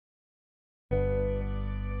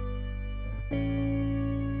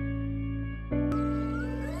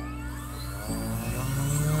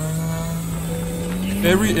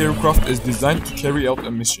Every aircraft is designed to carry out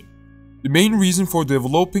a mission. The main reason for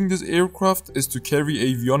developing this aircraft is to carry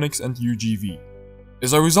avionics and UGV.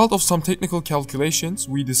 As a result of some technical calculations,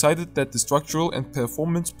 we decided that the structural and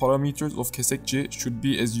performance parameters of Kesekci should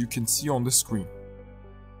be as you can see on the screen.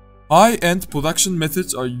 High-end production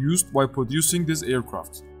methods are used while producing this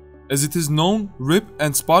aircraft. As it is known, rib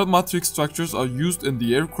and spar matrix structures are used in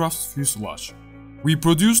the aircraft's fuselage. We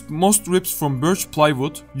produced most ribs from birch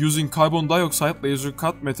plywood using carbon dioxide laser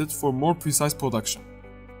cut method for more precise production.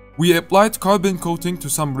 We applied carbon coating to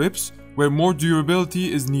some ribs where more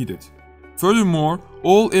durability is needed. Furthermore,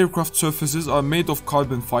 all aircraft surfaces are made of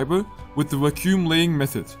carbon fiber with the vacuum laying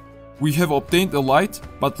method. We have obtained a light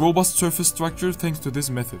but robust surface structure thanks to this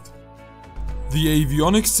method. The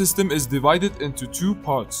avionics system is divided into two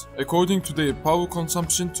parts, according to their power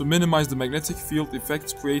consumption to minimize the magnetic field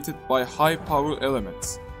effects created by high power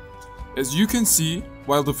elements. As you can see,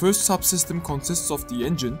 while the first subsystem consists of the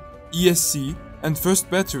engine, ESC, and first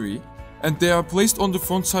battery, and they are placed on the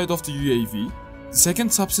front side of the UAV, the second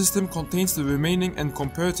subsystem contains the remaining and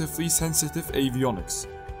comparatively sensitive avionics,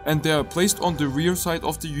 and they are placed on the rear side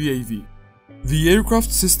of the UAV. The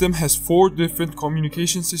aircraft system has 4 different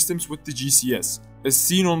communication systems with the GCS, as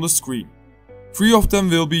seen on the screen. 3 of them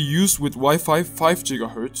will be used with Wi-Fi 5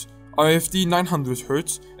 GHz, RFD 900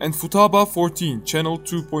 Hz, and Futaba 14 channel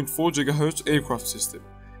 2.4 GHz aircraft system,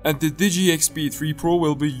 and the Digi-XP3 Pro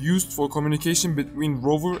will be used for communication between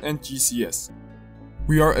rover and GCS.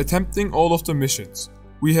 We are attempting all of the missions.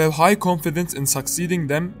 We have high confidence in succeeding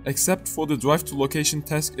them except for the drive to location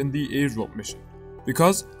task in the airdrop mission,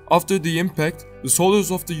 because after the impact, the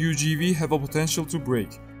solars of the UGV have a potential to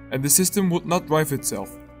break, and the system would not drive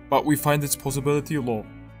itself, but we find its possibility low.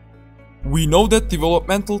 We know that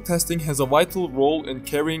developmental testing has a vital role in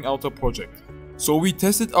carrying out a project, so we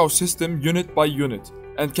tested our system unit by unit,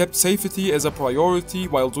 and kept safety as a priority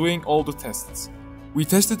while doing all the tests. We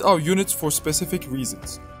tested our units for specific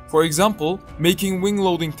reasons. For example, making wing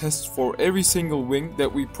loading tests for every single wing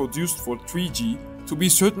that we produced for 3G to be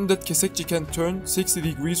certain that Kesekci can turn 60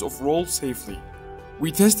 degrees of roll safely.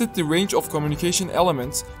 We tested the range of communication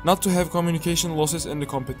elements not to have communication losses in the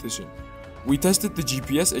competition. We tested the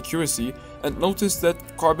GPS accuracy and noticed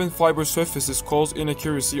that carbon fiber surfaces cause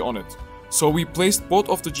inaccuracy on it, so we placed both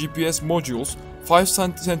of the GPS modules 5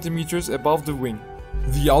 cm above the wing.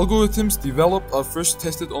 The algorithms developed are first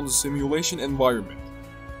tested on the simulation environment.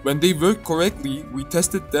 When they worked correctly, we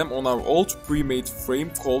tested them on our old pre-made frame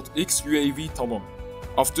called XUAV Talon.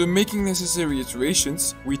 After making necessary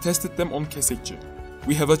iterations, we tested them on Kesekci.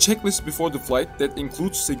 We have a checklist before the flight that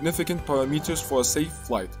includes significant parameters for a safe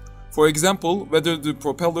flight. For example, whether the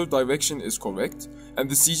propeller direction is correct and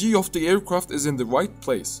the CG of the aircraft is in the right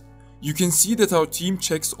place. You can see that our team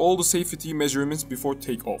checks all the safety measurements before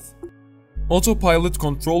takeoff. Autopilot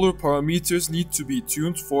controller parameters need to be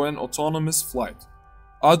tuned for an autonomous flight.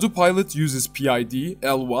 Autopilot uses PID,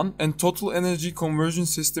 L1 and Total Energy Conversion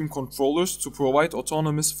System controllers to provide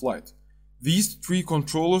autonomous flight. These 3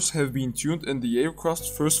 controllers have been tuned in the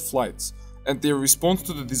aircraft's first flights, and their response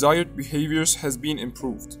to the desired behaviors has been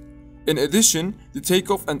improved. In addition, the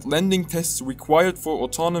takeoff and landing tests required for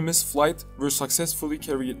autonomous flight were successfully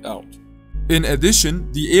carried out. In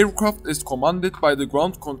addition, the aircraft is commanded by the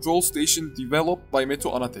ground control station developed by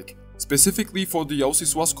METU ANATEK, specifically for the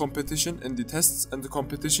SUAS competition in the tests and the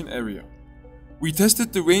competition area. We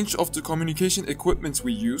tested the range of the communication equipments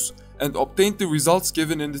we use and obtained the results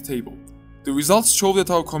given in the table. The results show that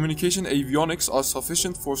our communication avionics are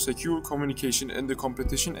sufficient for secure communication in the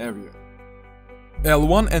competition area.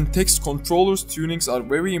 L1 and text controllers tunings are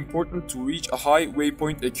very important to reach a high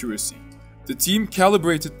waypoint accuracy. The team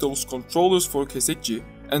calibrated those controllers for Kesekci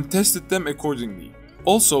and tested them accordingly.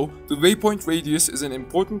 Also, the waypoint radius is an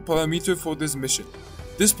important parameter for this mission.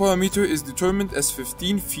 This parameter is determined as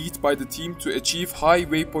 15 feet by the team to achieve high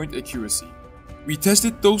waypoint accuracy. We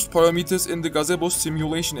tested those parameters in the gazebo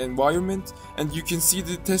simulation environment, and you can see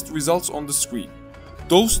the test results on the screen.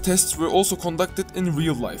 Those tests were also conducted in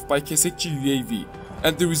real life by Kesekci UAV,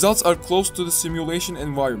 and the results are close to the simulation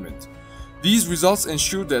environment. These results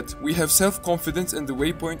ensure that we have self-confidence in the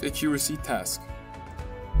waypoint accuracy task.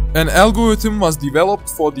 An algorithm was developed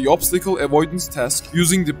for the obstacle avoidance task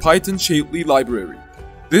using the Python Shadely library.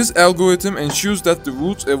 This algorithm ensures that the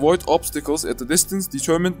routes avoid obstacles at a distance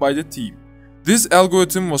determined by the team. This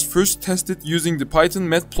algorithm was first tested using the Python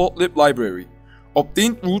matplotlib library.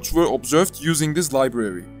 Obtained routes were observed using this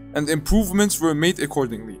library, and improvements were made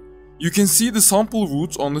accordingly. You can see the sample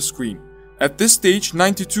routes on the screen. At this stage,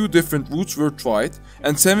 92 different routes were tried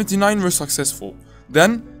and 79 were successful.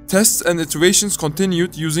 Then, tests and iterations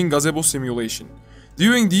continued using gazebo simulation.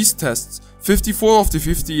 During these tests, 54 of the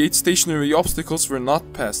 58 stationary obstacles were not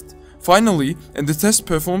passed. Finally, in the test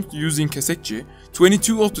performed using kesekçi,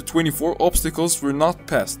 22 of the 24 obstacles were not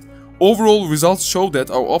passed. Overall results show that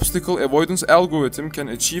our obstacle avoidance algorithm can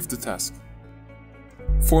achieve the task.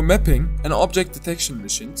 For mapping and object detection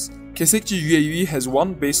missions, kesekçi UAV has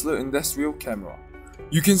one baseless industrial camera.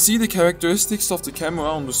 You can see the characteristics of the camera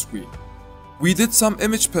on the screen. We did some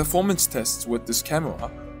image performance tests with this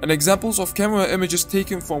camera, and examples of camera images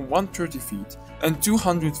taken from 130 feet and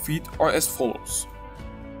 200 feet are as follows.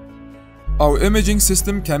 Our imaging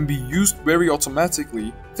system can be used very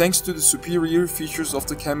automatically thanks to the superior features of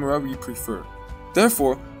the camera we prefer.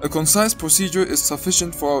 Therefore, a concise procedure is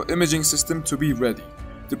sufficient for our imaging system to be ready.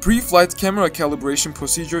 The pre-flight camera calibration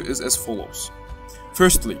procedure is as follows.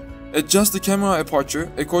 Firstly, adjust the camera aperture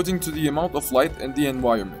according to the amount of light in the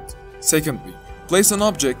environment. Secondly, place an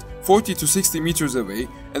object 40 to 60 meters away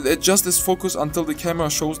and adjust its focus until the camera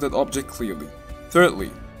shows that object clearly.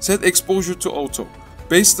 Thirdly, set exposure to auto.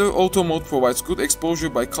 Baseless auto mode provides good exposure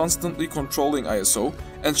by constantly controlling ISO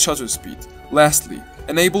and shutter speed. Lastly,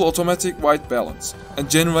 enable automatic white balance and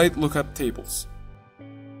generate lookup tables.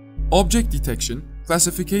 Object detection,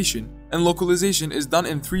 classification, and localization is done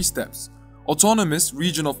in 3 steps: autonomous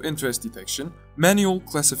region of interest detection, manual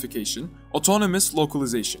classification, autonomous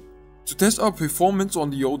localization. To test our performance on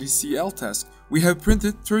the ODCL task, we have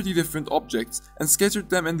printed 30 different objects and scattered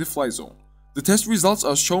them in the fly zone. The test results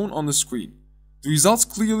are shown on the screen. The results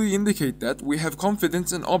clearly indicate that we have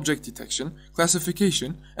confidence in object detection,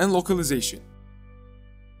 classification, and localization.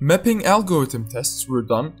 Mapping algorithm tests were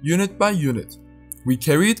done unit by unit. We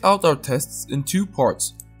carried out our tests in 2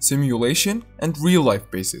 parts, simulation and real-life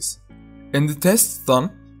basis. In the tests done,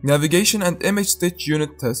 navigation and image stitch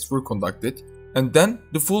unit tests were conducted, and then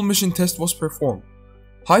the full mission test was performed.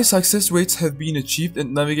 High success rates have been achieved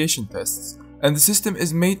in navigation tests, and the system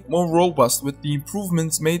is made more robust with the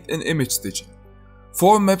improvements made in image stitching.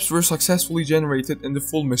 4 maps were successfully generated in the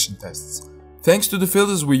full mission tests. Thanks to the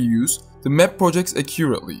filters we use, the map projects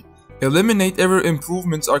accurately. Eliminate error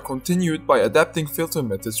improvements are continued by adapting filter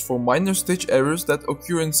methods for minor stitch errors that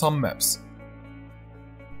occur in some maps.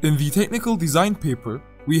 In the technical design paper,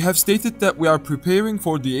 we have stated that we are preparing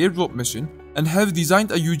for the airdrop mission and have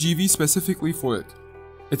designed a UGV specifically for it.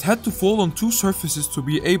 It had to fall on 2 surfaces to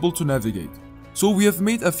be able to navigate, so we have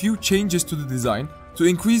made a few changes to the design to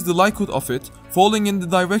increase the likelihood of it falling in the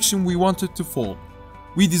direction we want it to fall.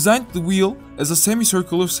 We designed the wheel as a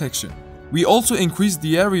semicircular section. We also increased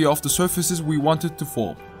the area of the surfaces we wanted to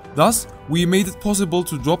fall. Thus, we made it possible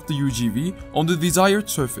to drop the UGV on the desired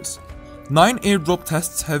surface. 9 airdrop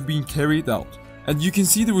tests have been carried out, and you can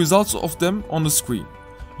see the results of them on the screen.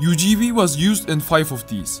 UGV was used in 5 of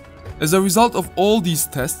these. As a result of all these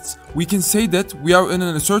tests, we can say that we are in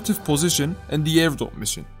an assertive position in the airdrop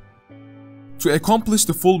mission. To accomplish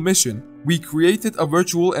the full mission, we created a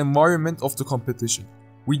virtual environment of the competition.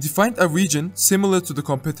 We defined a region similar to the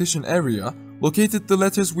competition area, located the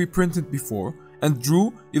letters we printed before, and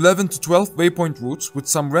drew 11 to 12 waypoint routes with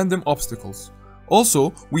some random obstacles.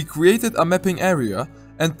 Also, we created a mapping area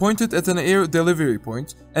and pointed at an air delivery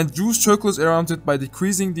point and drew circles around it by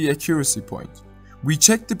decreasing the accuracy point. We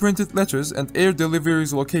checked the printed letters and air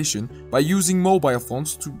delivery's location by using mobile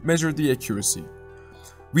phones to measure the accuracy.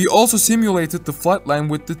 We also simulated the flight line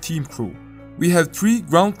with the team crew. We have 3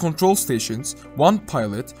 ground control stations, 1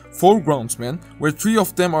 pilot, 4 groundsmen, where 3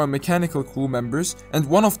 of them are mechanical crew members and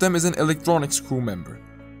 1 of them is an electronics crew member.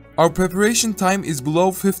 Our preparation time is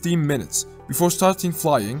below 15 minutes before starting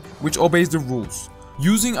flying, which obeys the rules.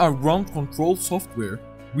 Using our ground control software,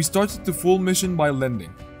 we started the full mission by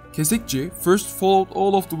landing. Kesekçi first followed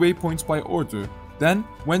all of the waypoints by order, then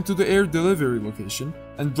went to the air delivery location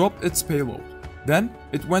and dropped its payload. Then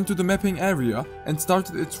it went to the mapping area and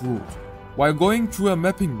started its route. While going through a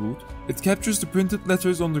mapping route, it captures the printed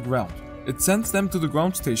letters on the ground. It sends them to the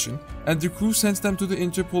ground station and the crew sends them to the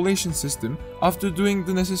interpolation system after doing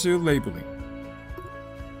the necessary labeling.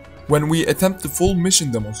 When we attempt the full mission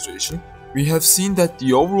demonstration, we have seen that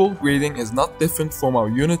the overall grading is not different from our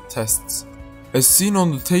unit tests. As seen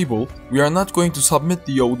on the table, we are not going to submit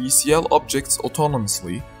the ODCL objects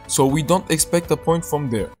autonomously, so we don't expect a point from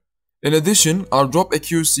there. In addition, our drop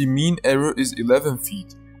accuracy mean error is 11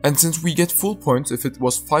 feet, and since we get full points if it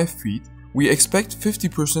was 5 feet, we expect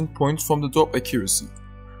 50% points from the drop accuracy.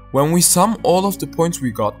 When we sum all of the points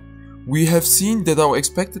we got, we have seen that our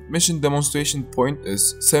expected mission demonstration point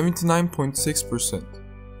is 79.6%.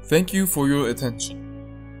 Thank you for your attention.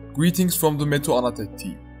 Greetings from the METU ANATEK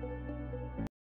team.